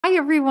Hi,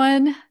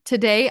 everyone.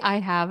 Today I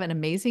have an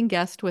amazing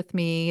guest with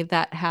me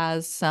that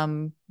has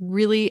some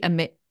really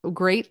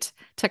great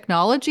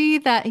technology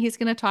that he's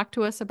going to talk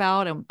to us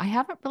about. And I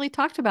haven't really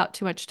talked about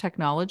too much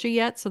technology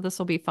yet, so this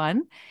will be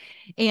fun.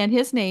 And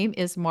his name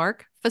is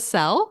Marc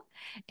Fussell.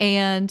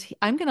 And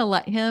I'm going to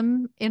let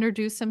him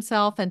introduce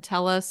himself and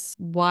tell us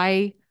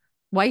why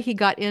he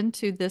got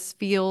into this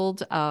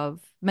field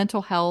of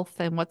mental health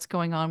and what's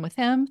going on with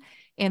him.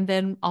 And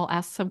then I'll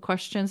ask some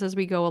questions as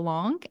we go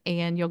along,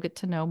 and you'll get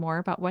to know more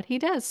about what he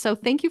does. So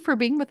thank you for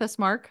being with us,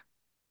 Marc.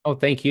 Oh,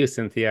 thank you,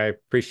 Cynthia. I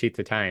appreciate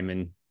the time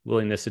and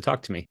willingness to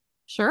talk to me.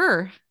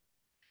 Sure.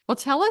 Well,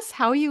 tell us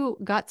how you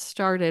got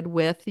started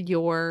with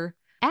your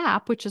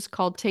app, which is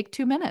called Take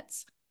 2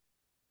 Minutes.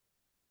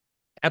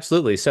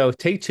 Absolutely. So,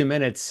 Take 2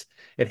 Minutes,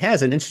 it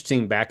has an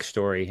interesting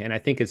backstory, and I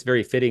think it's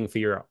very fitting for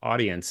your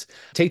audience.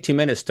 Take 2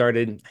 Minutes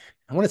started,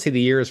 I want to say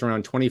the year is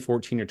around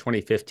 2014 or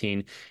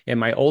 2015. And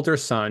my older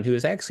son, who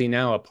is actually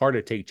now a part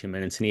of Take 2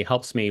 Minutes, and he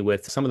helps me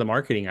with some of the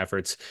marketing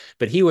efforts,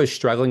 but he was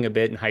struggling a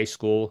bit in high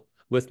school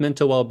with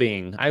mental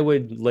well-being. I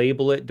would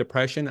label it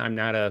depression. I'm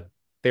not a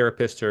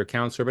therapist or a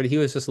counselor, but he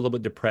was just a little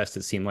bit depressed,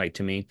 it seemed like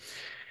to me.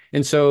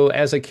 And so,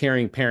 as a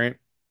caring parent,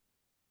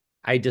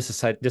 I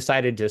just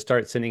decided to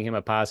start sending him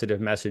a positive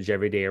message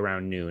every day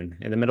around noon.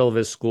 In the middle of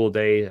his school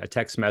day, a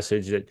text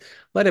message that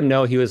let him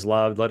know he was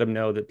loved, let him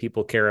know that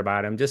people care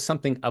about him, just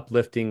something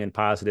uplifting and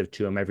positive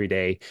to him every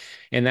day.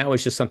 And that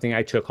was just something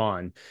I took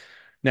on.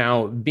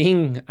 Now,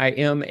 being I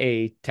am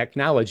a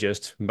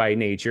technologist by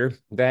nature,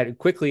 that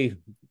quickly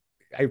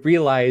I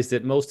realized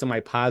that most of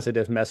my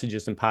positive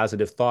messages and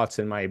positive thoughts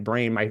in my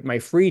brain, my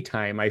free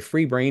time, my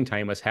free brain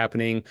time was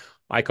happening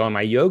like on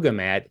my yoga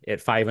mat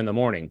at 5 in the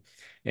morning.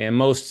 And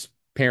most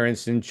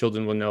parents and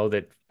children will know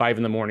that 5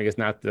 in the morning is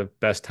not the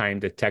best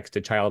time to text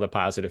a child a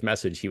positive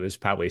message. He was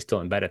probably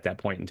still in bed at that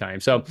point in time.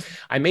 So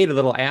I made a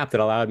little app that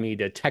allowed me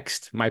to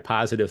text my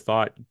positive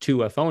thought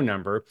to a phone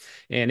number,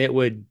 and it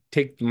would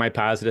take my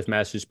positive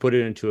message, put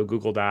it into a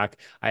Google Doc.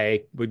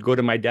 I would go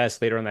to my desk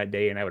later on that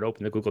day and I would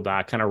open the Google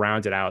Doc, kind of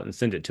round it out and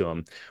send it to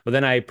him. But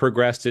then I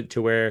progressed it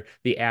to where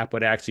the app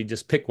would actually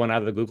just pick one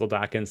out of the Google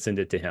Doc and send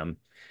it to him.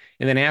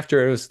 And then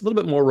after it was a little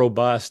bit more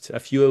robust, a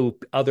few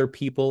other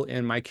people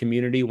in my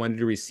community wanted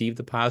to receive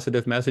the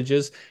positive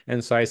messages.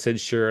 And so I said,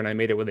 sure. And I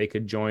made it where they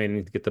could join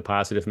and get the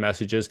positive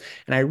messages.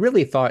 And I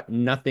really thought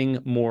nothing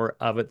more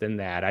of it than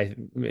that.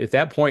 At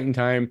that point in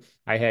time,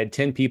 I had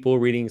 10 people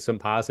reading some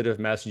positive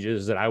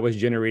messages that I was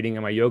generating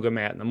on my yoga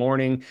mat in the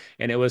morning.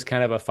 And it was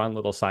kind of a fun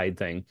little side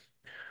thing.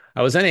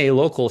 I was in a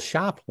local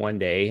shop one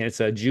day, and it's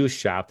a juice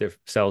shop that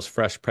sells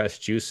fresh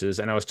pressed juices.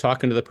 And I was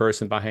talking to the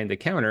person behind the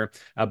counter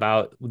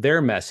about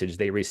their message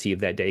they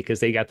received that day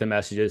because they got the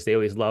messages. They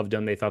always loved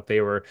them. They thought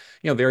they were,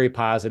 very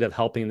positive,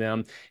 helping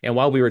them. And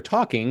while we were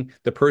talking,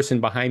 the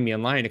person behind me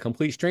in line, a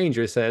complete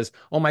stranger, says,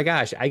 "Oh my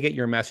gosh, I get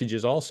your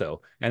messages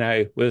also." And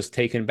I was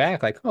taken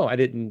back, like, "Oh, I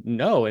didn't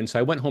know." And so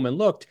I went home and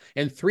looked,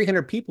 and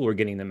 300 people were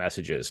getting the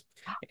messages.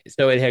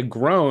 So it had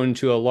grown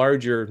to a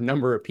larger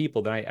number of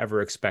people than I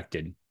ever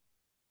expected.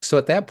 So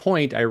at that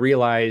point, I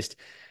realized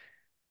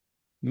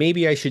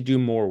maybe I should do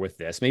more with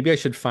this. Maybe I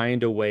should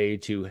find a way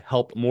to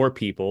help more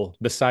people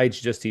besides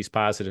just these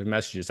positive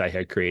messages I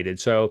had created.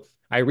 So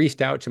I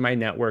reached out to my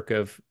network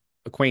of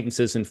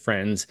acquaintances and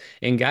friends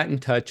and got in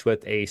touch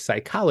with a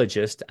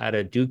psychologist at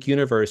a Duke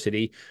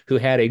University who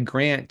had a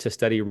grant to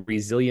study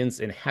resilience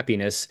and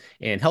happiness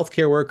in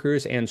healthcare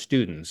workers and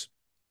students.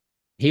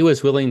 He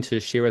was willing to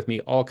share with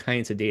me all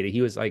kinds of data.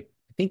 He was like,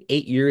 I think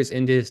 8 years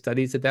into his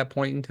studies at that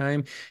point in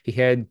time. He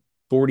had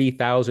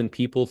 40,000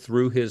 people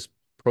through his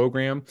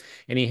program,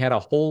 and he had a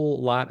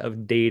whole lot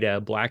of data,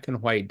 black and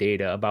white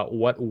data, about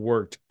what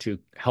worked to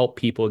help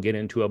people get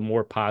into a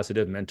more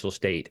positive mental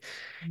state.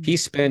 He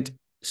spent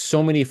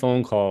so many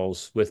phone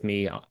calls with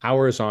me,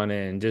 hours on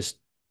end, just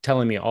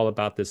telling me all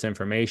about this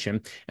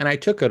information. And I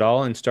took it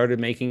all and started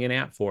making an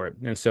app for it.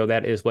 And so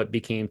that is what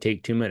became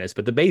Take 2 Minutes.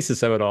 But the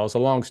basis of it all is a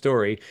long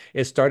story.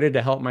 It started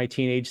to help my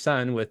teenage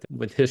son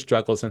with his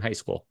struggles in high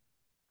school.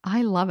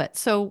 I love it.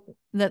 So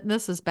that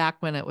this is back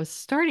when it was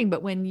starting,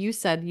 but when you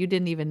said you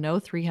didn't even know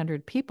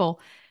 300 people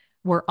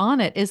were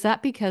on it, is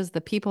that because the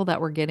people that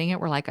were getting it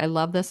were like, I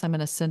love this. I'm going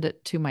to send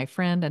it to my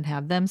friend and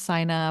have them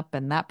sign up,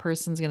 and that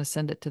person's going to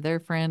send it to their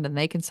friend and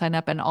they can sign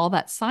up, and all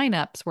that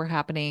signups were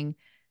happening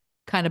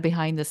kind of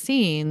behind the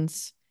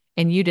scenes,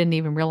 and you didn't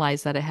even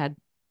realize that it had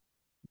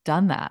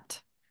done that.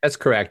 That's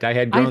correct. I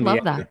had I grown love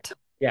the that.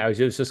 Yeah, it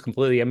was just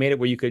completely, I made it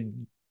where you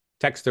could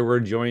text the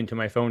word join to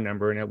my phone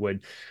number and it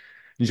would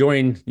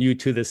join you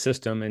to the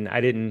system. And I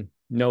didn't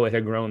know it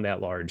had grown that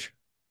large.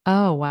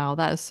 Oh, wow.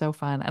 That is so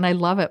fun. And I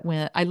love it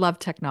when I love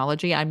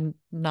technology. I'm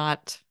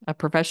not a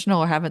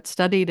professional or haven't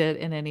studied it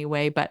in any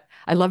way, but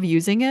I love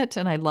using it.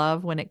 And I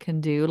love when it can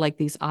do like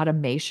these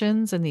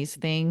automations and these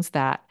things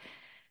that,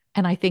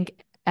 and I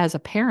think as a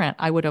parent,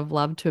 I would have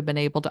loved to have been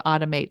able to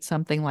automate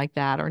something like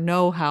that or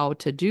know how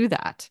to do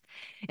that.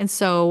 And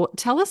so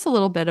tell us a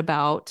little bit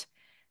about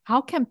how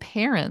can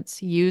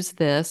parents use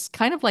this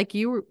kind of like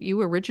you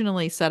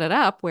originally set it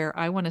up where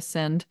I want to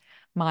send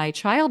my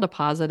child a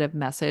positive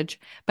message,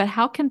 but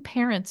how can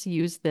parents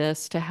use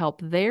this to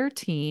help their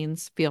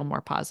teens feel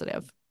more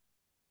positive?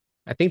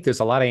 I think there's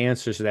a lot of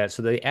answers to that.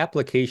 So the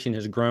application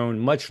has grown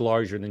much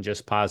larger than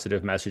just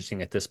positive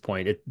messaging at this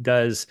point. It,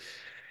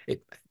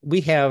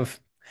 we have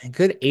a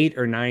good 8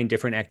 or 9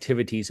 different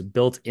activities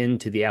built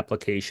into the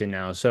application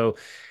now. So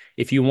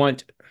if you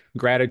want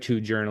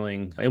gratitude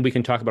journaling, and we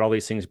can talk about all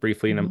these things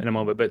briefly Mhm. in a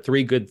moment, but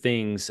 3 good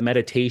things,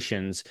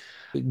 meditations,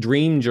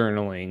 dream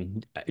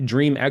journaling,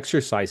 dream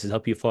exercises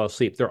help you fall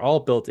asleep. They're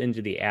all built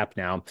into the app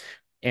now.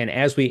 And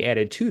as we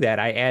added to that,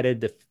 I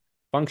added the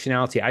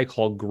functionality I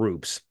call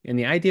groups. And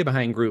the idea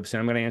behind groups, and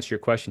I'm going to answer your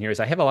question here, is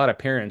I have a lot of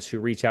parents who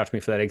reach out to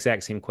me for that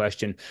exact same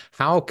question.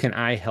 How can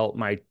I help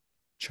my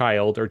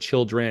child or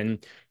children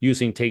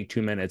using Take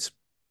 2 Minutes?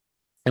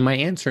 And my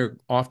answer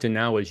often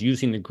now is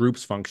using the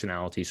groups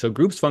functionality. So,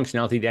 groups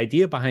functionality, the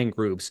idea behind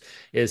groups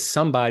is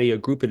somebody, a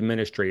group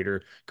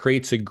administrator,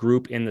 creates a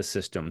group in the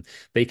system.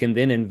 They can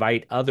then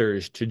invite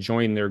others to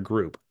join their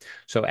group.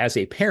 So, as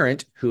a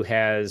parent who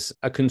has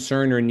a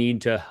concern or need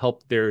to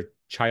help their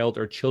child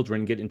or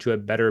children get into a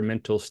better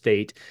mental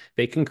state,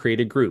 they can create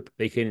a group.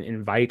 They can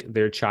invite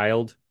their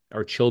child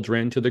or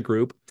children to the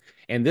group.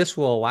 And this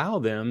will allow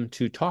them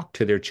to talk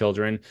to their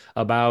children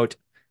about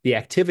the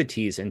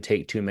activities and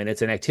Take 2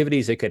 Minutes and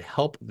activities that could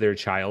help their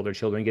child or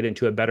children get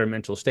into a better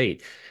mental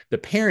state. The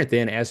parent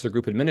then, as the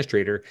group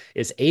administrator,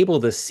 is able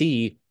to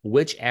see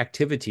which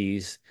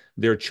activities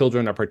their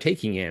children are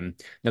partaking in.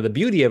 Now, the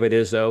beauty of it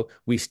is, though,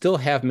 we still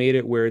have made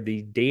it where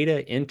the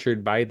data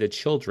entered by the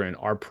children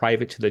are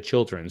private to the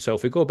children. So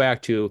if we go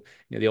back to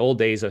the old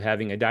days of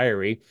having a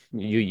diary,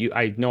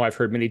 I know I've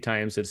heard many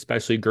times that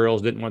especially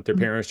girls didn't want their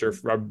parents or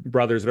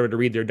brothers or whatever to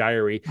read their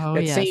diary. Oh,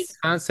 That same yes.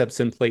 concept's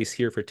in place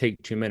here for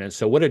Take 2 Minutes.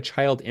 So what a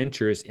child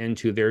enters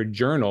into their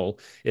journal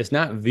is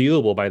not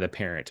viewable by the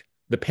parent.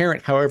 The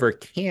parent, however,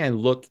 can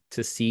look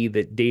to see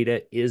that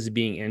data is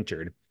being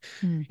entered.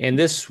 Mm. And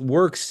this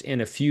works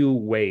in a few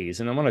ways.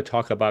 And I want to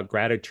talk about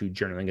gratitude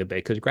journaling a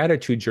bit because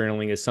gratitude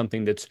journaling is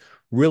something that's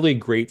really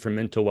great for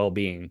mental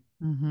well-being.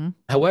 Hmm.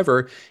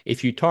 However,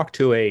 if you talk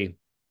to a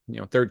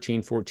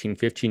 13, 14,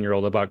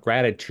 15-year-old about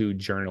gratitude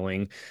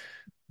journaling,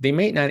 they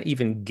may not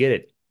even get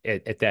it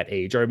at that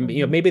age, or Hmm.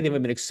 maybe they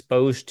haven't been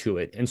exposed to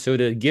it. And so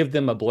to give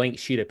them a blank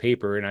sheet of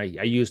paper, and I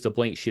use the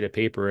blank sheet of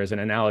paper as an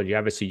analogy.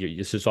 Obviously,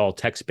 this is all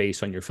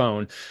text-based on your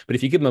phone, but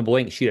if you give them a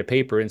blank sheet of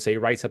paper and say,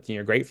 write something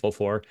you're grateful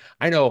for,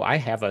 I know I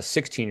have a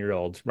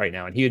 16-year-old right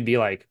now, and he would be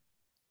like,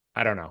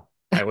 I don't know.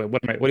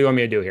 What do you want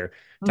me to do here?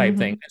 Type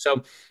thing. Hmm.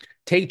 So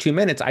Take 2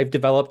 Minutes, I've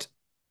developed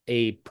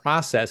a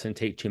process in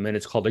Take 2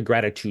 Minutes called a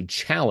gratitude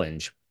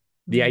challenge.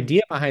 The Mm.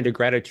 idea behind a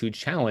gratitude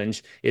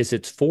challenge is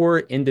it's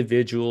for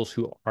individuals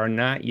who are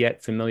not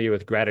yet familiar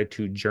with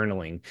gratitude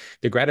journaling.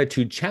 The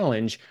gratitude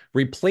challenge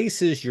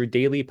replaces your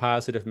daily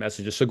positive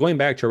messages. So going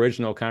back to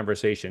original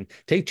conversation,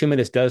 Take 2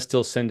 Minutes does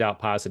still send out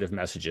positive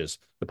messages.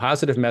 The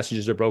positive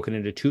messages are broken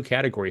into 2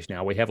 categories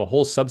now. We have a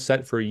whole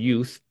subset for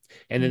youth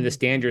and then the Mm.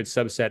 standard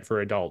subset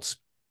for adults.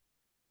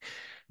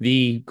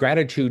 The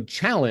gratitude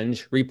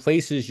challenge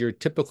replaces your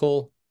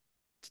typical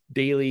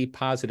daily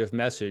positive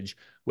message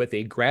with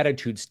a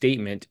gratitude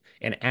statement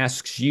and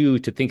asks you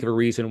to think of a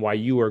reason why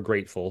you are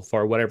grateful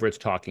for whatever it's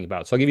talking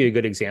about. So I'll give you a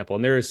good example.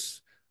 And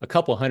there's a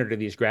couple hundred of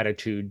these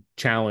gratitude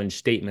challenge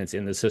statements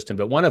in the system,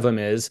 but one of them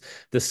is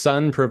the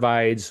sun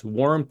provides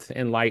warmth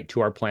and light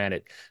to our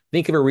planet.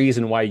 Think of a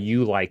reason why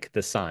you like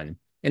the sun.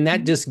 And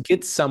that Mm. just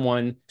gets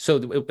someone, so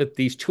with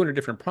these 200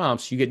 different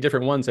prompts, you get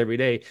different ones every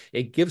day.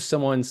 It gives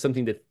someone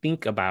something to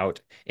think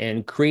about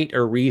and create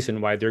a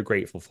reason why they're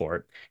grateful for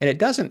it. And it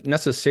doesn't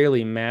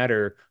necessarily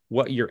matter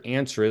what your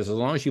answer is, as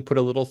long as you put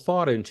a little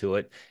thought into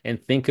it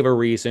and think of a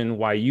reason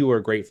why you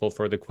are grateful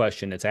for the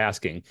question it's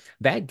asking.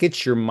 That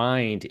gets your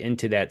mind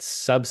into that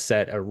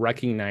subset of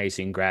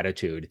recognizing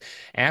gratitude.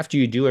 After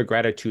you do a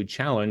gratitude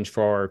challenge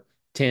for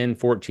 10,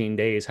 14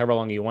 days, however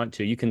long you want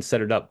to, you can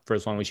set it up for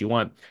as long as you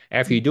want.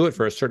 After you do it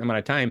for a certain amount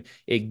of time,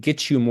 it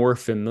gets you more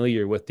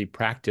familiar with the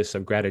practice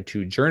of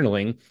gratitude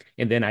journaling.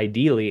 And then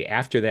ideally,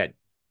 after that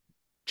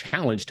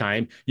challenge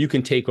time, you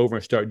can take over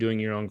and start doing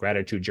your own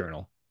gratitude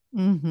journal.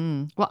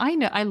 Well, I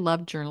know I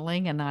love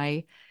journaling and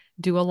I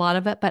do a lot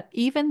of it, but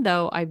even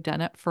though I've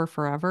done it for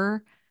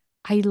forever,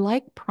 I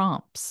like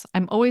prompts.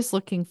 I'm always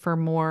looking for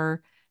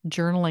more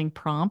journaling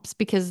prompts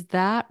because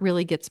that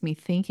really gets me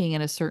thinking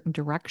in a certain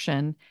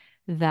direction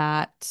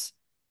that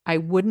I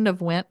wouldn't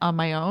have went on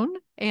my own.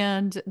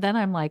 And then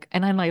I'm like,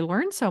 and then I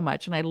learn so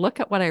much and I look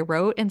at what I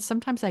wrote and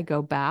sometimes I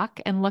go back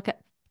and look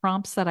at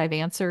prompts that I've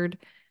answered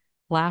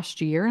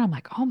last year. And I'm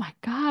like, oh my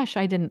gosh,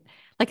 I didn't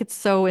like it's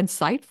so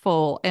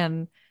insightful.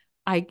 And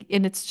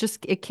it's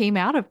just, it came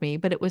out of me,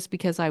 but it was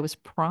because I was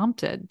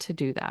prompted to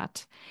do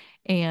that.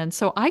 And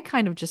so I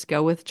kind of just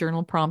go with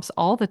journal prompts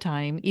all the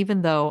time,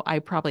 even though I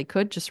probably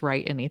could just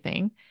write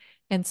anything.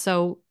 And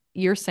so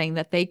you're saying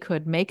that they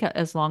could make it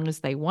as long as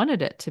they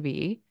wanted it to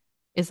be.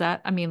 Is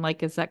that, I mean,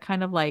 like, is that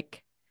kind of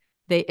like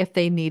if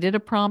they needed a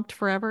prompt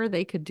forever,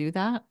 they could do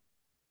that?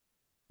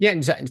 Yeah,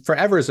 and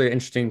forever is an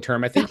interesting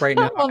term. I think right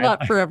now, Well,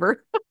 not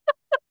forever.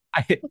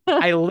 I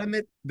I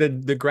limit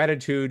the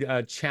gratitude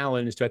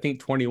challenge to I think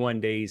 21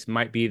 days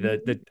might be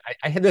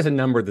I had there's a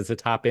number that's a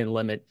top end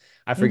limit.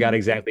 I forgot Mhm.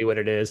 exactly what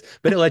it is,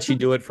 but it lets you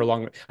do it for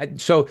longer.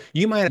 So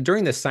you might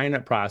during the sign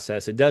up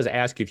process, it does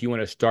ask you if you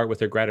want to start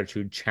with a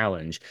gratitude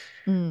challenge.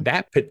 Mm,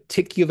 That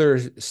particular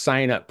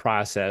sign up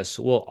process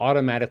will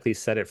automatically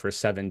set it for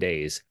 7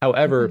 days.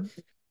 However,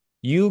 okay.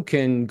 you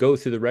can go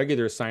through the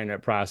regular sign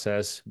up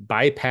process,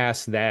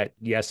 bypass that.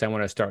 Yes, I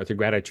want to start with the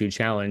gratitude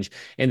challenge.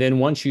 And then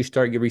once you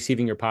start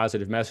receiving your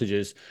positive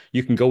messages,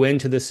 you can go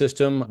into the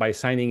system by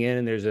signing in,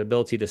 and there's an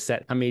ability to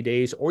set how many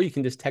days, or you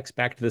can just text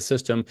back to the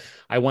system,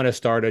 I want to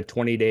start a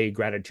 20-day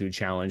gratitude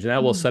challenge. And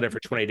that will Mm, set it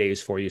for 20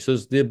 days for you. So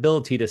there's the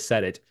ability to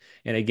set it.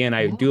 And again,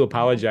 I yeah. do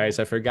apologize.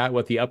 I forgot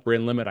what the upper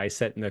end limit I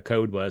set in the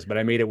code was, but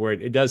I made it where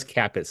it does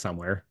cap it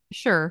somewhere.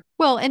 Sure.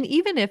 Well, and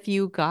even if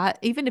you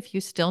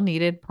still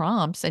needed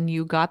prompts and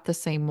you got the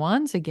same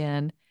ones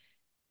again,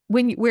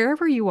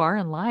 wherever you are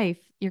in life,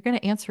 you're going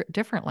to answer it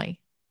differently.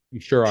 You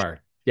sure are.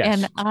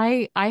 And Yes.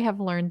 I have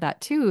learned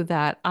that too,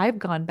 that I've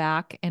gone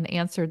back and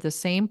answered the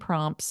same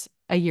prompts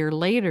a year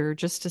later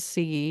just to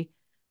see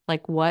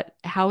like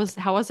how is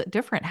it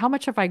different? How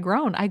much have I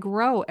grown? I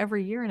grow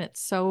every year and it's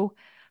so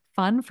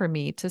fun for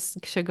me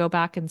to go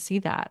back and see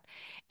that.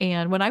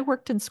 And when I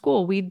worked in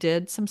school, we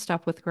did some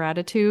stuff with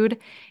gratitude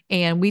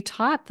and we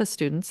taught the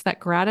students that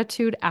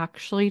gratitude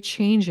actually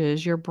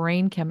changes your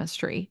brain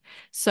chemistry.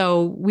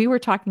 So we were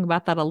talking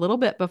about that a little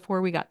bit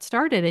before we got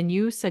started and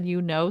you said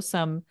you know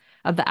some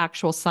of the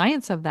actual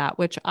science of that,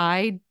 which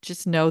I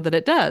just know that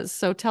it does.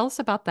 So tell us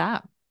about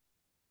that.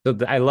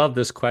 I love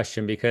this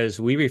question because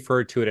we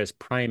refer to it as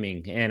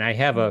priming. And I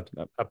have a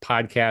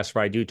podcast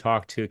where I do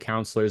talk to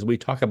counselors. We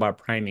talk about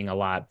priming a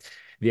lot.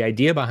 The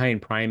idea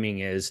behind priming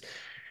is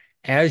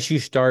as you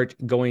start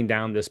going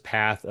down this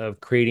path of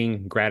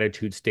creating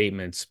gratitude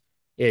statements,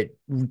 it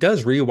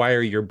does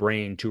rewire your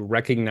brain to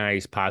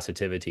recognize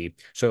positivity.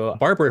 So,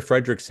 Barbara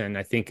Fredrickson,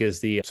 I think, is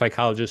the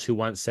psychologist who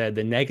once said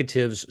the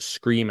negatives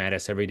scream at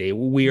us every day.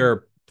 We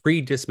are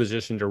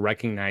predispositioned to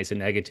recognize the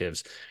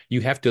negatives.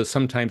 You have to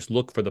sometimes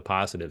look for the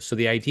positives. So,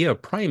 the idea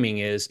of priming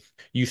is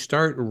you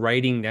start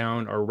writing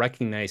down or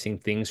recognizing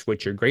things for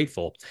which you're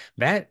grateful.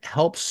 That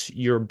helps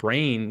your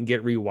brain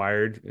get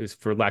rewired,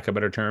 for lack of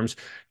better terms,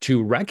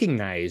 to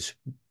recognize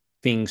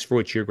things for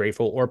which you're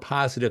grateful or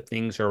positive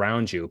things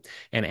around you.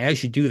 And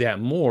as you do that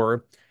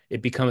more,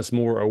 it becomes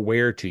more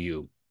aware to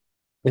you.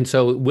 And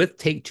so with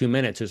Take 2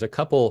 Minutes, there's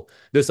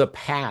a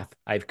path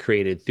I've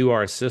created through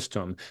our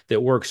system that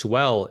works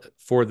well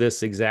for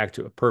this exact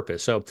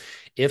purpose. So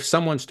if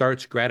someone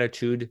starts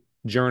gratitude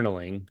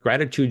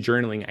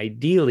journaling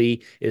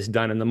ideally is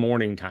done in the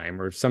morning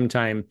time or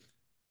sometime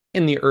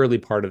in the early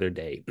part of their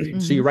day. So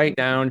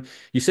Mm-hmm.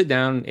 you sit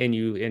down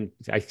and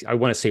I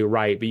want to say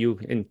write, but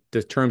in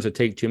the terms of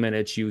Take 2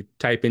 Minutes, you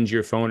type into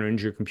your phone or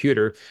into your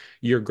computer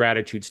your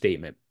gratitude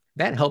statement.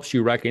 That helps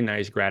you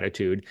recognize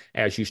gratitude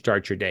as you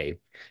start your day.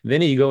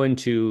 Then you go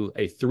into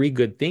a 3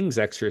 good things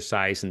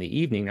exercise in the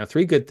evening. Now,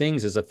 3 good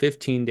things is a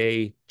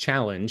 15-day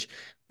challenge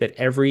that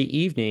every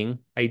evening,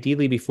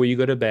 ideally before you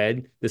go to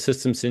bed, the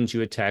system sends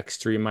you a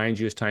text to remind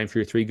you it's time for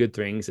your 3 good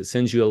things. It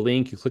sends you a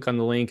link. You click on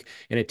the link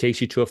and it takes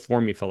you to a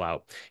form you fill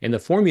out. And the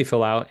form you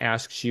fill out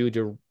asks you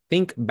to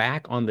think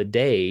back on the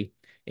day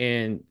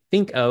and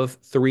think of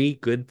 3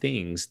 good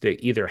things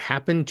that either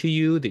happened to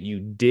you, that you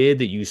did,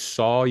 that you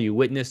saw, you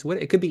witnessed. What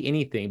it could be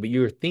anything, but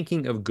you're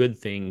thinking of good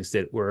things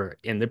that were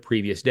in the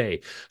previous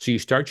day. So you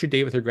start your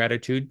day with a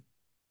gratitude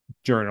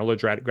journal or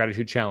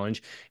gratitude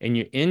challenge, and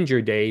you end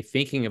your day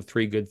thinking of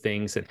 3 good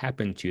things that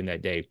happened to you in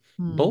that day.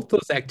 Mm. Both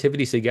those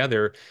activities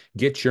together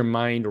get your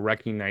mind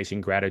recognizing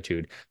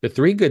gratitude. The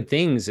 3 good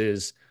things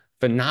is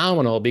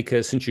phenomenal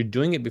because since you're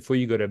doing it before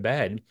you go to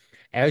bed,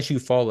 as you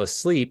fall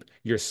asleep,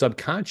 your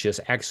subconscious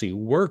actually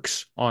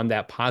works on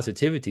that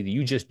positivity that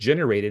you just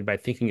generated by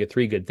thinking of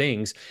 3 good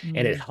things,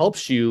 and it Mm.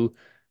 helps you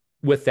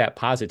with that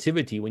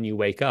positivity when you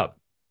wake up.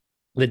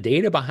 The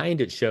data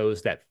behind it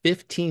shows that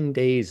 15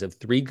 days of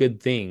 3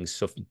 good things,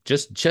 so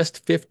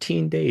just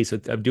 15 days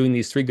of doing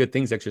these 3 good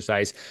things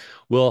exercise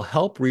will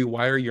help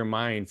rewire your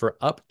mind for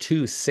up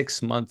to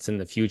 6 months in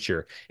the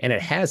future. And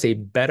it has a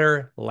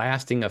better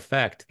lasting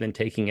effect than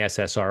taking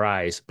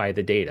SSRIs by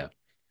the data,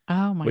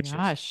 Oh my which is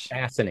gosh.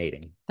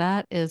 fascinating.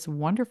 That is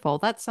wonderful.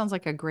 That sounds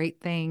like a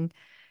great thing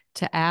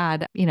to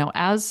add.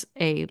 As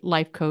a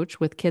life coach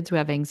with kids who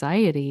have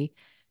anxiety,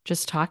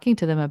 just talking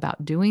to them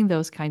about doing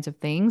those kinds of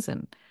things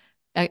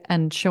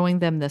and showing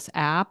them this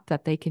app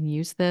that they can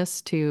use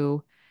this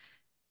to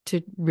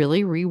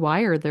really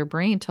rewire their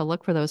brain to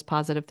look for those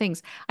positive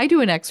things. I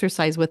do an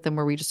exercise with them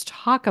where we just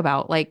talk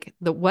about like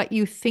the what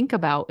you think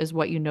about is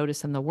what you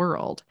notice in the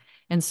world.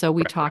 And so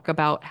we talk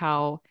about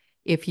how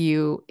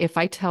if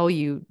I tell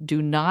you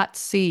do not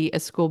see a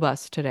school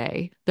bus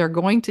today, they're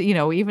going to,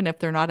 even if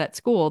they're not at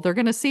school, they're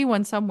going to see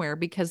one somewhere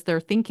because they're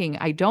thinking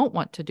I don't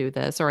want to do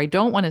this or I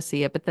don't want to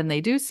see it, but then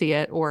they do see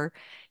it or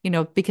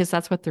because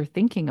that's what they're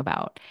thinking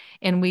about.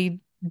 And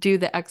we do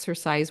the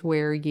exercise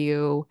where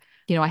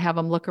I have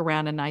them look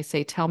around and I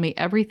say, tell me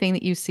everything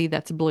that you see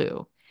that's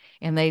blue.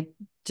 And they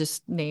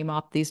just name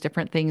off these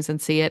different things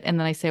and see it. And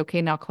then I say,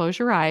 okay, now close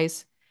your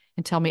eyes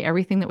and tell me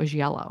everything that was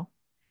yellow.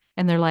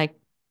 And they're like,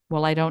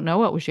 well, I don't know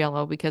what was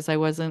yellow because I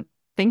wasn't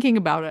thinking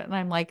about it. And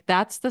I'm like,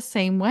 that's the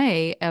same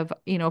way of,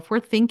 if we're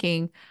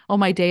thinking, oh,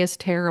 my day is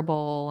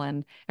terrible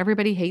and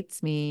everybody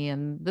hates me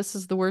and this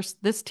is the worst,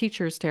 this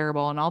teacher is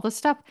terrible and all this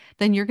stuff,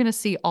 then you're going to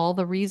see all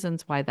the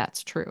reasons why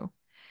that's true.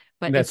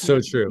 But if That's you're so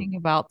true. thinking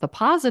about the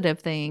positive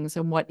things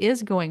and what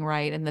is going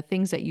right and the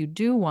things that you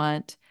do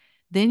want,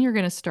 then you're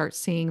going to start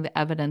seeing the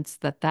evidence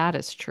that that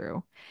is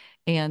true.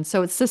 And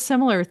so it's a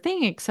similar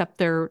thing, except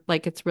they're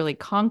like it's really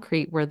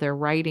concrete where they're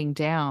writing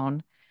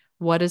down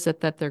what is it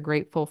that they're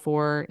grateful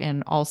for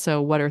and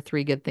also what are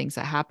three good things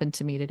that happened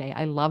to me today.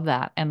 I love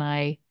that. And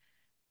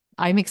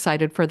I'm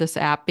excited for this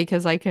app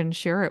because I can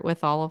share it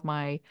with all of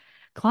my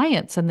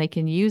clients and they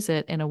can use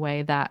it in a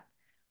way that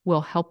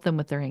will help them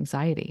with their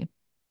anxiety.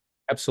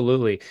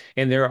 Absolutely.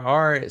 And there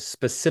are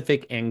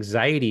specific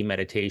anxiety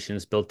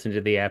meditations built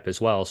into the app as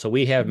well. So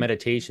we have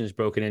meditations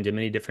broken into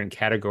many different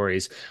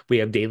categories. We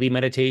have daily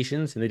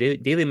meditations, and the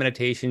daily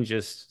meditation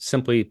just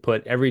simply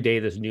put every day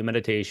there's a new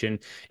meditation.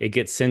 It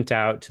gets sent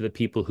out to the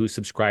people who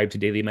subscribe to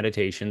daily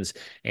meditations,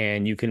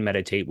 and you can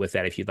meditate with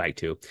that if you'd like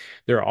to.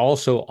 There are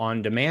also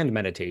on-demand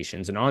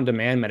meditations, and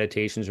on-demand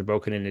meditations are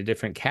broken into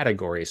different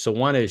categories. So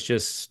one is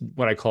just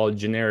what I call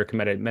generic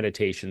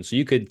meditation. So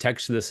you could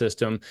text to the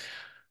system,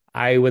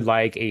 I would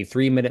like a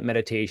 3-minute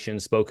meditation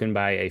spoken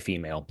by a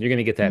female. You're going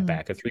to get that Mm,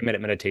 back, a 3-minute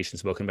meditation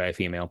spoken by a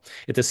female.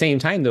 At the same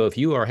time, though, if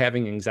you are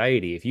having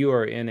anxiety, if you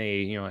are in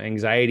a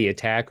anxiety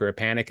attack or a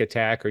panic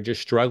attack or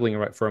just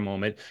struggling for a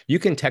moment, you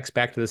can text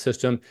back to the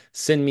system,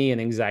 send me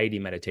an anxiety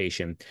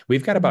meditation.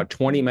 We've got mm, about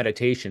 20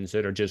 meditations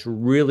that are just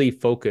really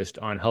focused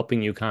on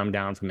helping you calm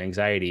down from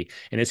anxiety,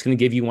 and it's going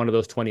to give you one of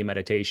those 20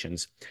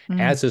 meditations.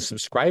 mm, As a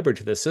subscriber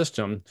to the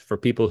system, for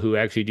people who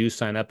actually do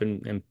sign up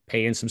and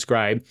pay and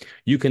subscribe,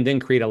 you can then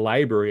create a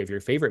library of your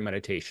favorite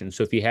meditations.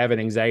 So if you have an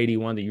anxiety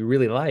one that you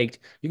really liked,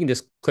 you can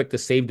just click the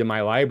save to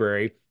my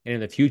library. And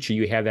in the future,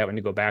 you have that one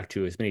to go back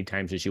to as many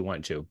times as you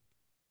want to.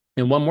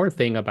 And one more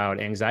thing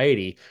about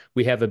anxiety,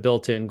 we have a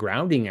built-in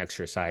grounding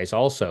exercise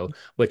also,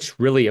 which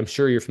really, I'm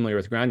sure you're familiar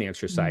with grounding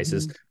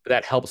exercises, mhm, but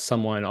that helps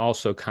someone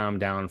also calm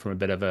down from a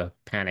bit of a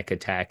panic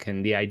attack.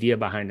 And the idea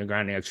behind the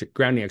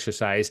grounding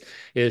exercise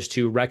is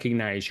to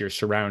recognize your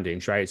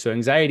surroundings, right? So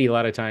anxiety a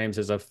lot of times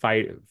is a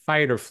fight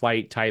or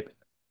flight type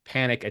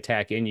panic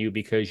attack in you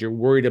because you're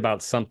worried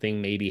about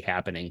something maybe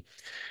happening.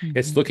 mhm,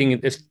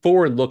 It's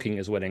forward looking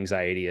is what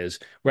anxiety is,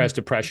 whereas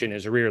depression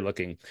is rear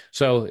looking.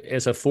 So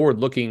as a forward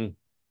looking,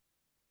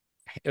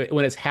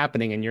 when it's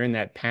happening and you're in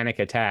that panic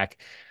attack,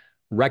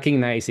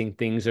 recognizing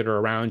things that are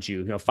around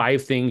you,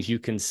 5 things you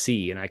can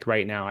see. And like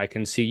right now, I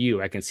can see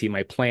you, I can see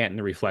my plant in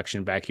the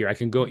reflection back here. I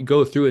can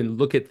go through and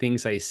look at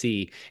things I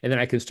see. And then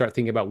I can start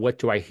thinking about what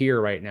do I hear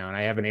right now? And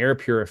I have an air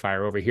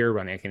purifier over here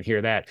running. I can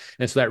hear that.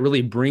 And so that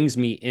really brings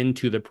me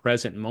into the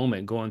present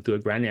moment, going through a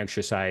grounding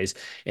exercise.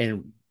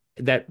 And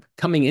that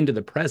coming into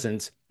the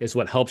present is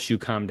what helps you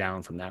calm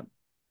down from that.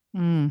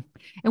 mm.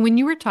 And when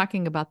you were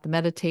talking about the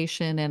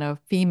meditation in a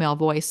female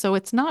voice, so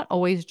it's not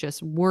always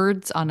just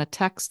words on a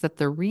text that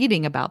they're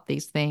reading about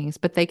these things,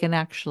 but they can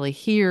actually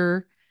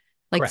hear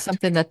like Correct.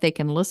 something that they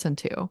can listen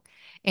to.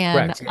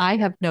 And Correct. I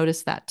have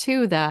noticed that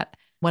too, that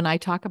when I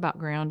talk about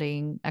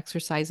grounding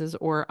exercises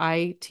or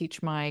I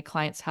teach my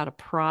clients how to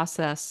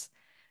process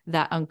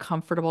that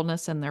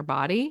uncomfortableness in their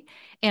body.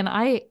 And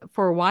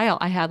for a while,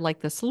 I had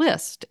like this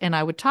list and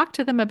I would talk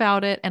to them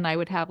about it and I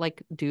would have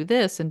like, do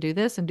this and do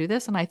this and do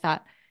this. And I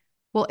thought,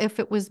 well, if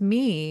it was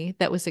me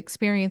that was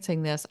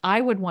experiencing this, I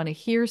would want to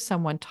hear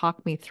someone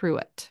talk me through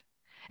it,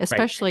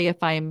 Right. especially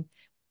if I'm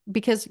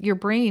because your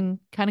brain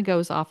kind of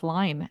goes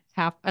offline.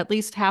 At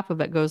least half of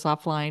it goes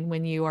offline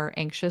when you are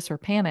anxious or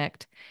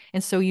panicked.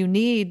 And so you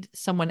need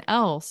someone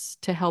else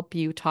to help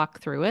you talk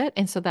through it.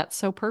 And so that's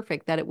so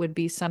perfect that it would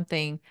be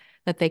something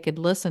that they could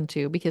listen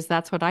to because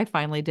that's what I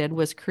finally did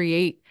was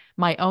create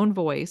my own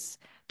voice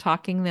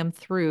talking them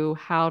through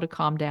how to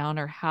calm down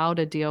or how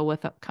to deal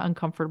with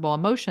uncomfortable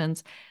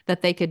emotions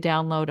that they could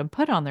download and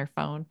put on their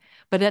phone.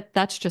 But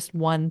that's just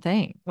one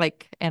thing.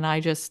 Like, and I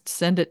just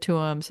send it to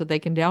them so they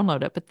can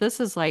download it. But this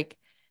is like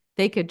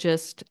they could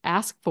just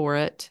ask for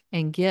it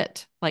and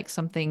get like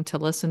something to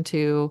listen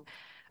to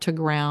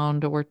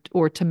ground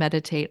or to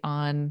meditate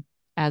on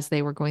as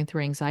they were going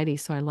through anxiety.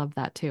 So I love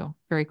that too.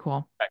 Very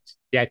cool.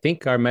 Yeah, I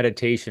think our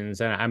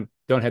meditations, and I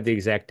don't have the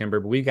exact number,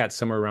 but we got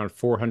somewhere around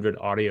 400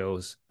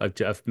 audios of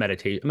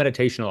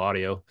meditational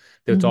audio.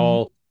 That's Hmm.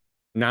 all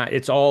not,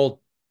 it's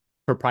all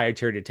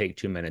proprietary to take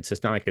 2 minutes.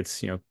 It's not like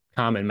it's,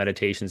 common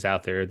meditations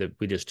out there that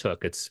we just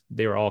took.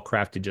 They were all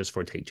crafted just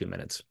for take 2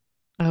 minutes.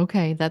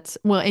 Okay, that's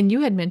well, and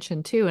you had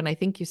mentioned too, and I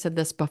think you said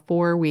this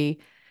before we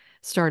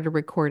started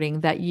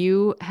recording, that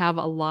you have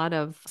a lot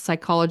of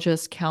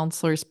psychologists,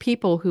 counselors,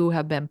 people who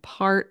have been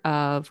part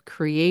of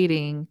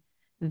creating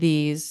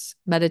these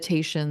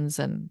meditations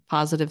and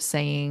positive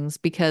sayings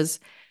because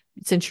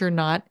since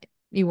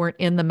you weren't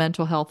in the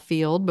mental health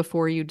field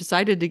before you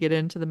decided to get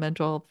into the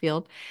mental health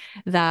field,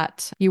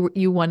 that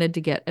you wanted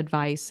to get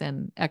advice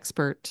and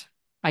expert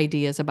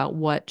ideas about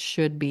what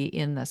should be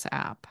in this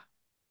app.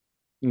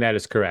 That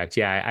is correct.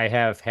 Yeah, I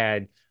have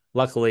had,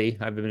 luckily,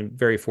 I've been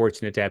very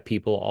fortunate to have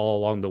people all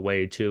along the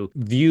way to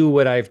view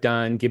what I've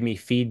done, give me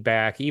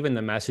feedback, even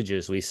the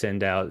messages we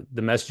send out.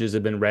 The messages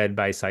have been read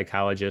by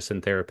psychologists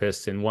and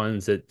therapists, and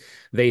ones that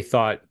they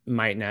thought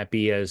might not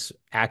be as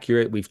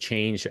accurate. We've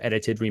changed,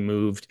 edited,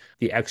 removed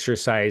the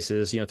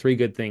exercises, three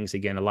good things.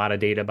 Again, a lot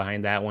of data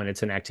behind that one.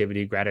 It's an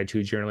activity,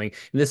 gratitude journaling.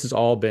 And this has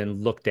all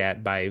been looked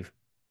at by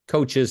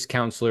coaches,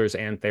 counselors,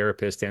 and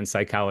therapists and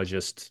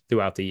psychologists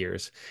throughout the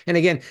years. And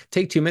again,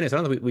 take 2 minutes. I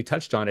don't know if we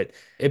touched on it.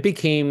 It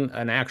became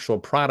an actual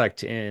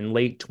product in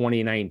late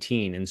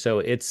 2019. And so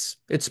it's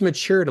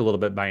matured a little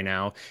bit by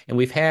now. And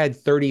we've had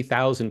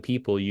 30,000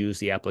 people use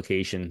the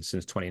application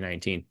since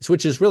 2019,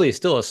 which is really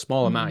still a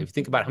small amount. Mhm. If you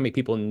think about how many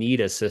people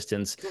need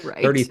assistance,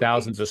 Right.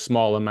 30,000 is a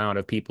small amount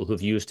of people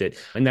who've used it.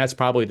 And that's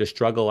probably the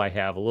struggle I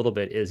have a little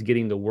bit, is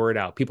getting the word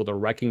out, people to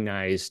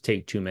recognize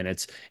Take 2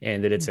 minutes,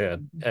 and that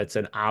Mhm. it's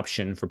an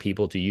option for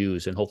people to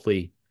use and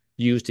hopefully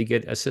use to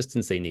get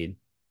assistance they need.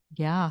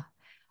 Yeah.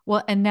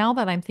 Well, and now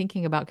that I'm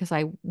thinking about, because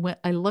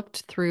I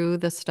looked through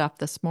the stuff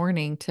this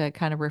morning to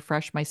kind of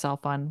refresh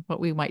myself on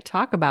what we might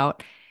talk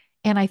about,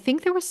 and I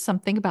think there was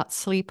something about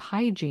sleep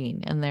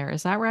hygiene in there.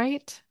 Is that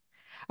right?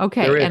 There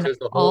Okay, is, and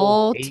there's a whole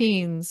all page.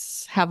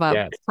 teens have a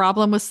Yes.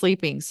 problem with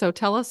sleeping. So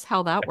tell us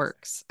how that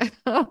works.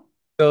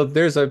 So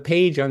there's a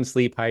page on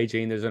sleep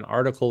hygiene. There's an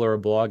article or a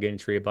blog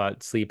entry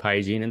about sleep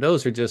hygiene, and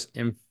those are just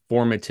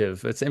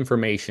informative. It's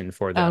information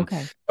for them.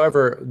 Okay.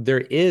 However, there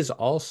is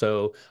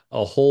also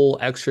a whole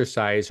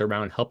exercise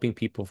around helping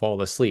people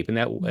fall asleep, and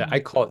that I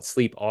Mm. call it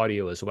sleep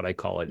audio is what I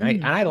call it.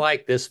 And Mm. I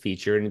like this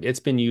feature, and it's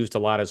been used a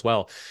lot as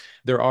well.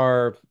 There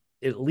are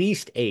at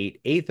least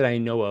eight that I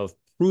know of,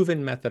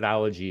 proven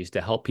methodologies to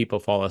help people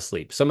fall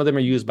asleep. Some of them are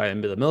used by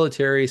the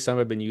military, some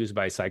have been used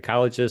by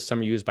psychologists,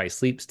 some are used by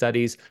sleep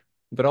studies.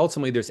 But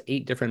ultimately, there's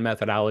eight different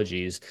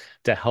methodologies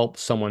to help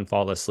someone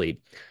fall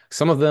asleep.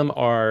 Some of them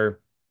are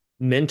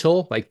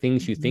mental, like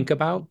things you Mhm. think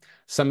about.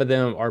 Some of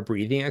them are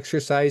breathing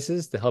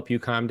exercises to help you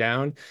calm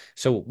down.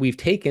 So we've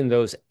taken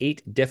those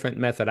eight different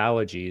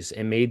methodologies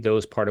and made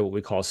those part of what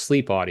we call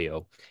sleep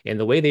audio. And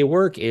the way they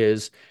work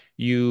is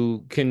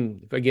you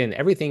can, again,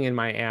 everything in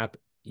my app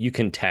you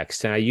can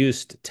text. And I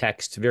used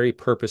text very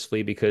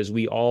purposefully because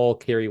we all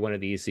carry one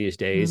of these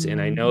days. And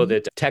I know Mhm.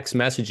 that text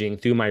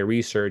messaging, through my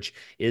research,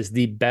 is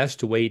the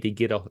best way to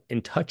get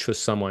in touch with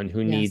someone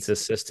who needs Yes.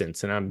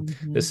 assistance. And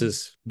Mhm. this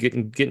is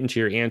getting to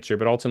your answer,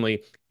 but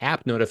ultimately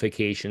app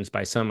notifications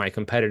by some of my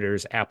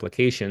competitors'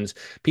 applications,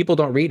 people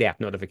don't read app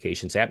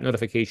notifications. App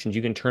notifications,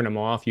 you can turn them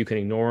off, you can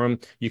ignore them,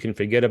 you can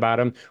forget about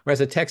them.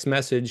 Whereas a text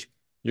message,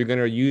 you're going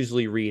to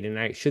usually read, and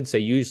I should say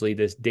usually,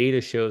 this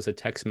data shows a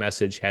text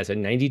message has a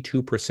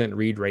 92%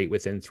 read rate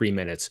within 3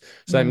 minutes.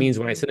 So that Mm. means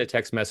when I send a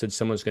text message,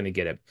 someone's going to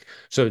get it.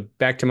 So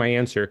back to my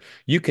answer,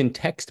 you can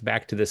text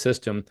back to the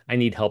system, I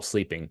need help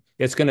sleeping.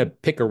 It's going to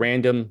pick a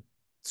random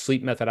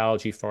sleep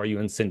methodology for you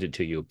and send it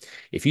to you.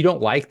 If you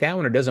don't like that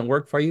one or doesn't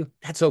work for you,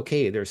 that's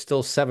okay. There's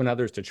still seven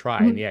others to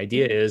try. And Mhm. the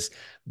idea is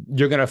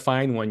you're going to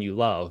find one you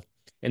love.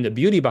 And the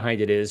beauty behind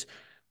it is,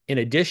 in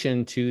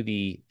addition to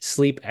the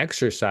sleep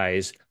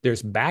exercise,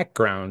 there's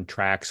background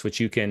tracks, which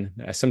you can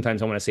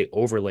sometimes I want to say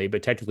overlay,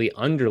 but technically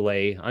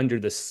underlay under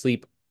the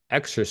sleep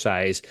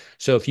exercise.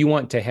 So if you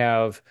want to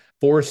have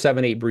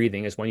 4-7-8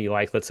 breathing is one you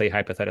like, let's say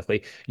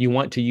hypothetically, you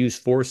want to use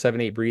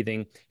 4-7-8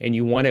 breathing and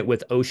you want it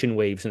with ocean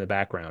waves in the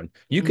background.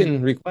 You Mm.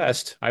 can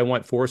request, I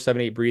want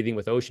 4-7-8 breathing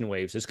with ocean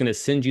waves. It's going to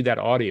send you that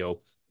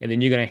audio. And then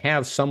you're going to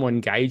have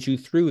someone guide you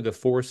through the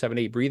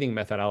 4-7-8 breathing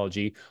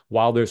methodology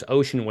while there's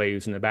ocean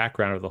waves in the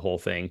background of the whole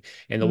thing.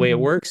 And the way it Mhm.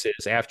 works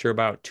is after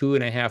about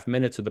 2.5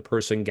 minutes of the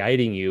person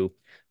guiding you,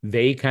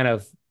 they kind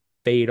of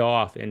fade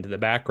off into the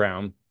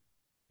background.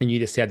 And you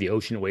just have the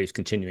ocean waves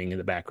continuing in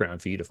the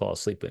background for you to fall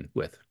asleep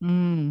with.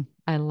 Mm,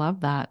 I love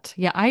that.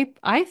 Yeah,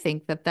 I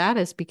think that that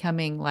is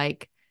becoming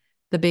like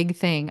the big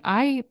thing.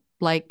 I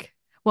like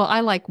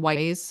white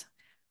noise,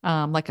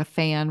 like a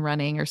fan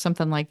running or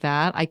something like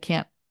that. I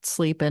can't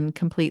sleep in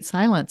complete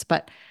silence,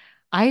 but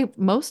I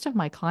most of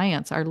my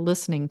clients are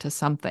listening to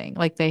something.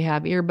 Like they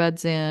have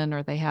earbuds in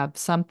or they have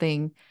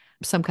something,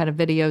 some kind of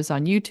videos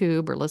on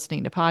YouTube or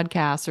listening to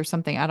podcasts or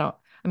something. I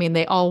mean,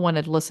 they all want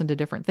to listen to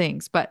different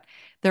things, but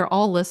they're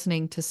all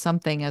listening to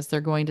something as they're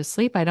going to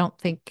sleep. I don't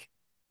think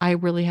I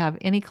really have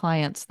any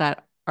clients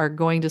that are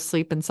going to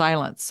sleep in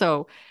silence.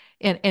 So,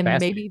 and Fascinating.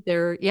 maybe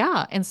they're,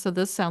 yeah. And so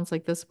this sounds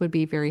like this would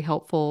be very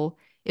helpful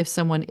if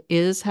someone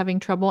is having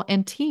trouble.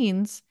 And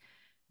teens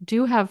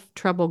do have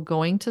trouble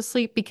going to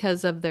sleep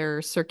because of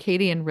their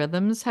circadian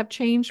rhythms have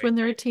changed when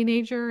they're a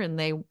teenager, and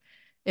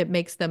it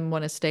makes them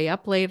want to stay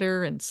up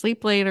later and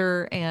sleep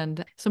later.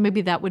 And so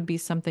maybe that would be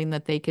something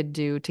that they could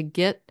do to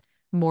get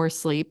more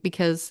sleep,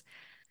 because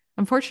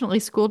unfortunately,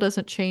 school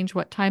doesn't change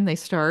what time they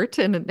start,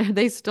 and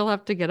they still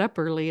have to get up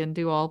early and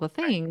do all the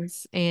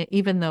things,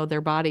 even though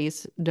their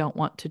bodies don't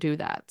want to do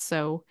that.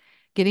 So,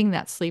 getting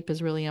that sleep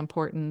is really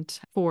important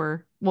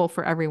for, well,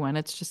 for everyone.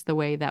 It's just the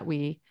way that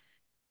we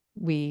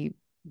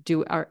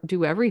do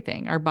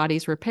everything. Our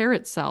bodies repair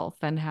itself,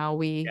 and how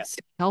we Yeah.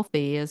 stay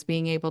healthy is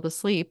being able to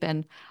sleep.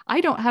 And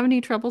I don't have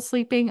any trouble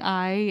sleeping.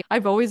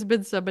 I've always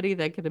been somebody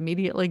that could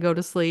immediately go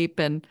to sleep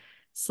and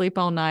sleep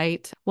all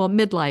night. Well,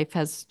 midlife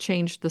has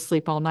changed the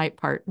sleep all night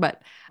part,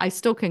 but I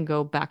still can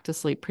go back to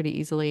sleep pretty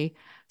easily.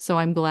 So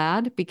I'm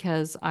glad,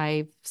 because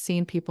I've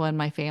seen people in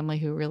my family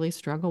who really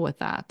struggle with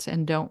that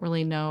and don't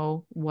really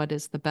know what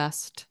is the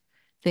best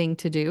thing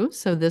to do.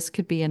 So this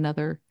could be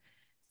another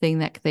thing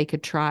that they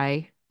could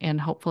try, and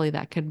hopefully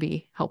that could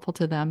be helpful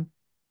to them.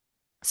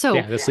 So,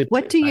 Yeah, the sleep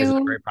what do exercises are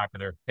you? very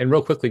popular. And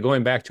real quickly,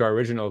 going back to our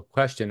original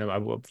question,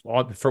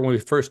 for when we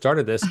first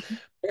started this,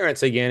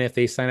 parents, again, if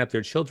they sign up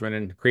their children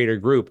and create a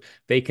group,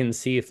 they can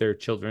see if their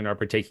children are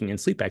partaking in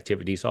sleep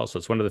activities also.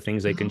 It's one of the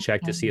things they can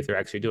check to see if Okay. they're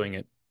actually doing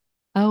it.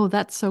 Oh,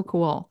 that's so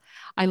cool.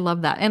 I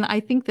love that. And I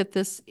think that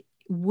this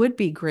would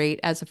be great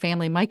as a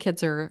family. My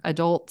kids are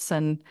adults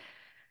and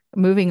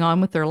moving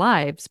on with their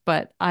lives.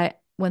 But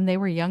when they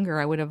were younger,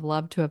 I would have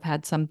loved to have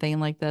had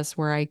something like this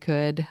where I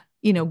could,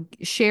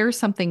 share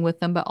something with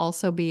them, but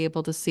also be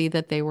able to see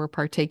that they were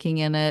partaking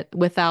in it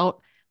without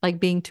like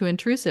being too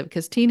intrusive.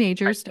 Because Right.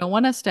 teenagers don't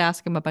want us to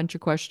ask them a bunch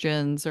of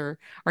questions, or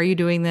are you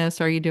doing this?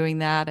 Are you doing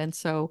that? And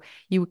so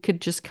you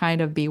could just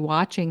kind of be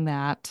watching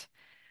that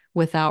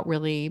without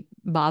really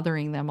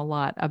bothering them a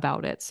lot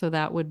about it. So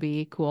that would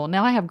be cool.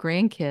 Now I have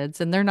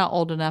grandkids and they're not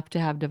old enough to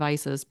have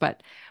devices,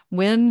 but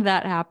when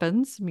that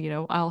happens,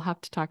 I'll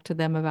have to talk to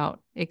them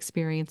about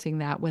experiencing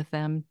that with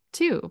them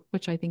too,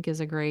 which I think is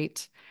a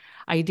great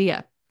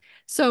idea.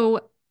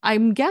 So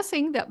I'm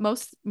guessing that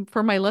most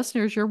for my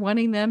listeners, you're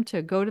wanting them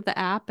to go to the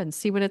app and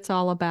see what it's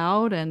all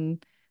about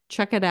and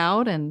check it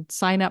out and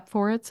sign up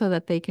for it so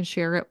that they can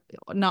share it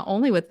not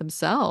only with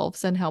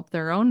themselves and help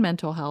their own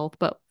mental health,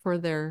 but for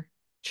their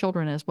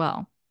children as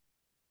well.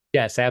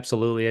 Yes,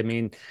 absolutely. I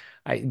mean,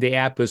 the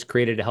app was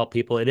created to help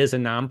people. It is a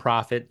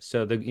nonprofit,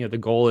 so the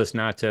goal is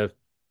not to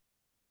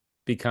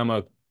become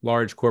a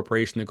large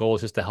corporation. The goal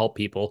is just to help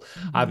people.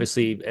 Mhm.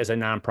 Obviously, as a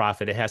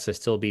nonprofit, it has to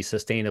still be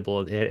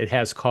sustainable. It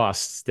has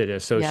costs that are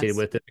associated Yes.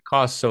 with it. The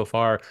costs so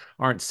far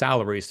aren't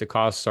salaries. The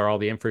costs are all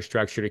the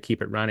infrastructure to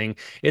keep it running.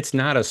 It's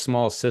not a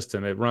small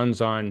system. It runs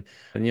on,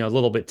 a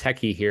little bit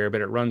techie here, but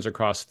it runs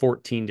across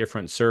 14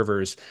 different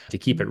servers to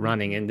keep it Mhm.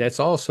 running. And that's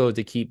also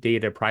to keep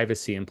data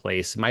privacy in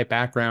place. My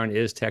background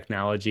is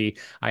technology.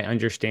 I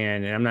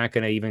understand, and I'm not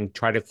going to even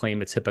try to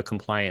claim it's HIPAA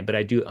compliant, but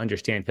I do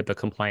understand HIPAA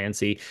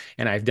compliancy,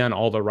 and I've done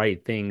all the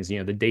right things.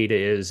 The data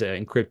is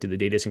encrypted. The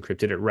data is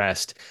encrypted at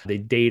rest. The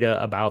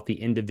data about the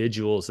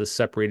individuals is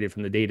separated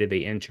from the data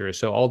they enter.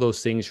 So all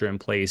those things are in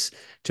place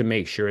to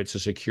make sure it's a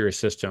secure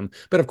system.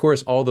 But of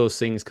course, all those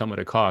things come at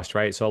a cost,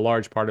 right? So a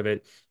large part of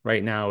it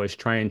right now is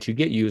trying to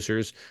get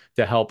users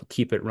to help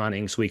keep it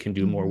running so we can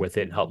do more Mhm. with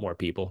it and help more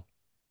people.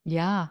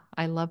 Yeah,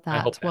 I love I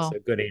that. hope that's Well, a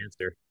good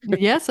answer.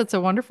 yes, it's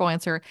a wonderful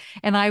answer.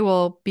 And I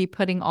will be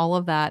putting all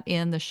of that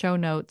in the show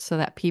notes so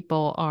that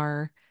people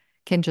are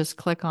can just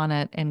click on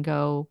it and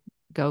go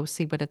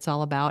see what it's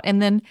all about.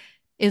 And then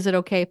is it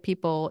okay if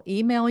people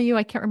email you?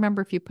 I can't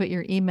remember if you put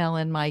your email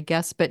in my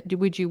guess, but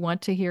would you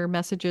want to hear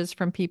messages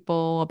from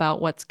people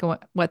about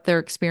what they're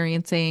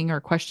experiencing or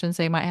questions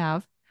they might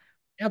have?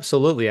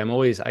 Absolutely. I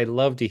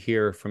love to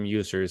hear from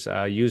users.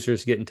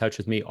 Users get in touch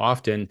with me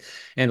often,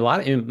 and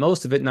and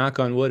most of it, knock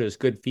on wood, is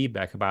good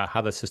feedback about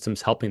how the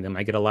system's helping them.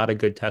 I get a lot of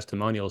good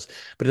testimonials,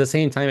 but at the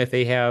same time, if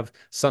they have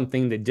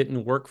something that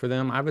didn't work for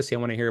them, obviously I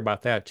want to hear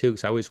about that too,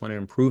 because I always want to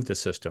improve the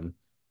system.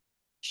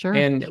 Sure,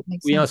 And that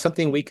makes sense.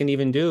 something we can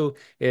even do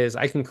is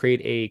I can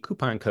create a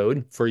coupon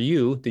code for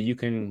you that you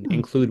can Hmm.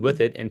 include with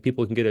it, and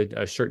people can get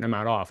a certain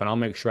amount off. And I'll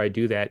make sure I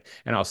do that,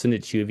 and I'll send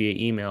it to you via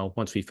email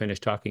once we finish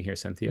talking here,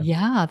 Cynthia.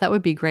 Yeah, that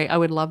would be great. I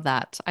would love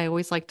that. I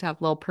always like to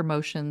have little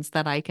promotions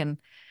that I can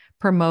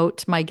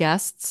promote my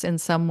guests in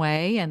some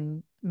way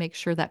and make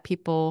sure that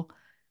people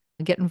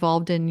get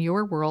involved in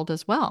your world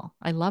as well.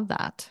 I love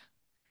that.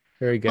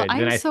 Very Well, good. I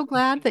Then am so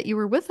glad that you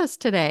were with us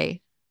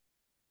today.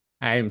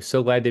 I am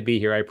so glad to be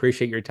here. I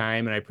appreciate your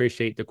time and I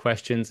appreciate the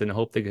questions, and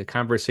hope that the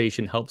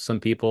conversation helps some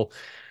people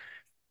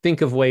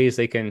think of ways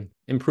they can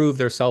improve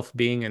their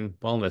self-being and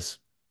wellness.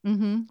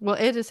 Well,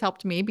 it has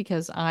helped me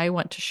because I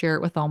want to share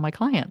it with all my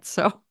clients.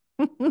 So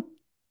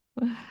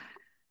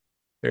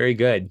Very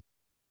good.